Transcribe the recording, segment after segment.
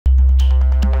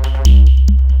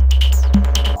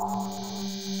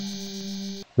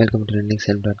Welcome to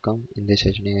learningshelp.com. In this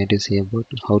session, I'm going to see about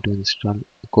how to install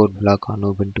code block on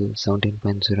Ubuntu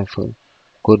 17.04.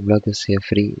 Code block is a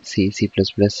free C, C++,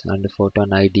 and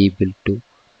Photon IDE built to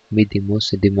meet the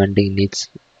most demanding needs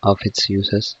of its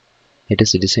users. It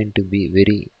is designed to be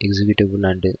very executable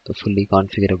and fully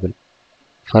configurable.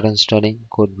 For installing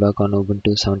code block on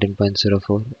Ubuntu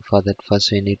 17.04, for that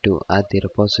first we need to add the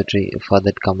repository. For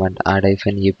that command add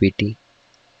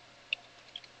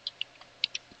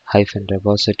 -apt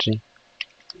 -repository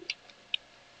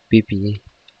ppa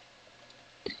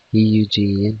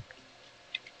eugen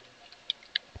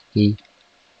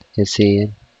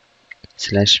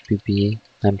esan/ppa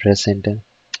and press enter.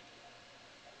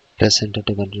 Press enter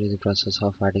to continue the process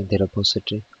of adding the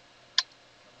repository.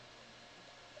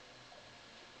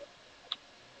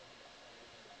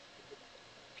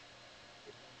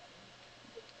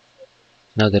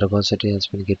 Now the repository has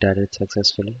been get added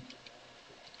successfully.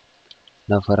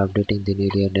 Now for updating the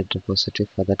newly added repository,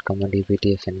 for that command apt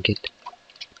get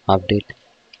update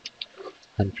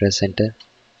and press enter.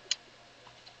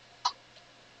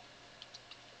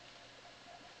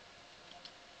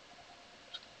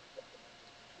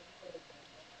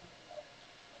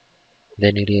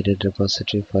 The newly added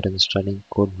repository for installing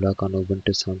code block on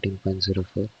Ubuntu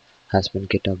 17.04 has been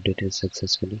get updated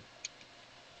successfully.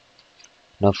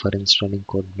 Now for installing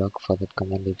code block, for that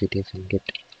command apt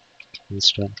get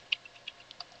install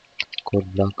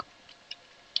code block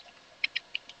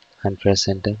and press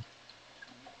enter.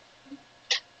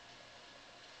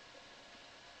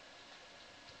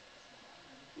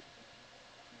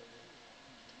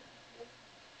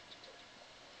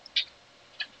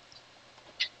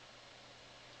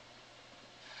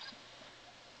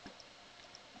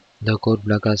 The code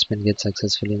block has been get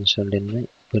successfully installed in my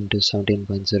Ubuntu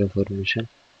 17.04 machine.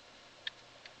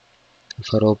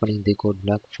 For opening the code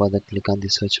block, for that click on the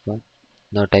search bar.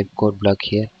 Now type code block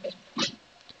here.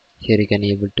 Here you can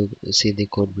able to see the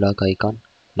code block icon.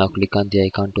 Now click on the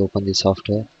icon to open the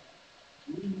software.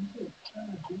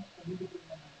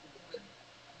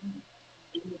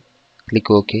 Click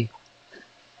OK.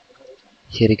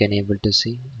 Here you can able to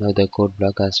see now the code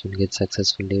block has been get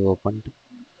successfully opened,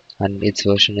 and its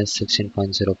version is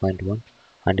 16.0.1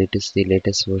 and it is the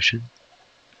latest version.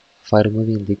 For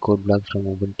removing the code block from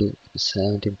Ubuntu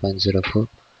 17.04,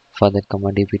 for that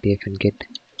command apt get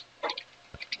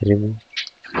remove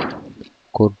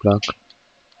code block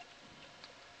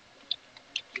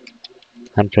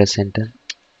and press enter.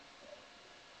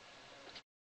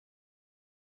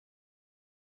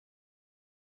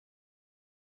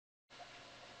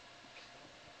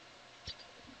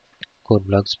 Code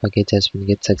blocks package has been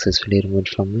get successfully removed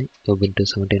from my Ubuntu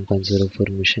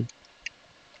 17.04 machine.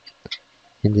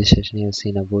 In this session, you have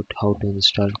seen about how to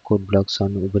install code blocks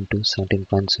on Ubuntu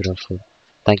 17.04.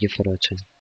 Thank you for watching.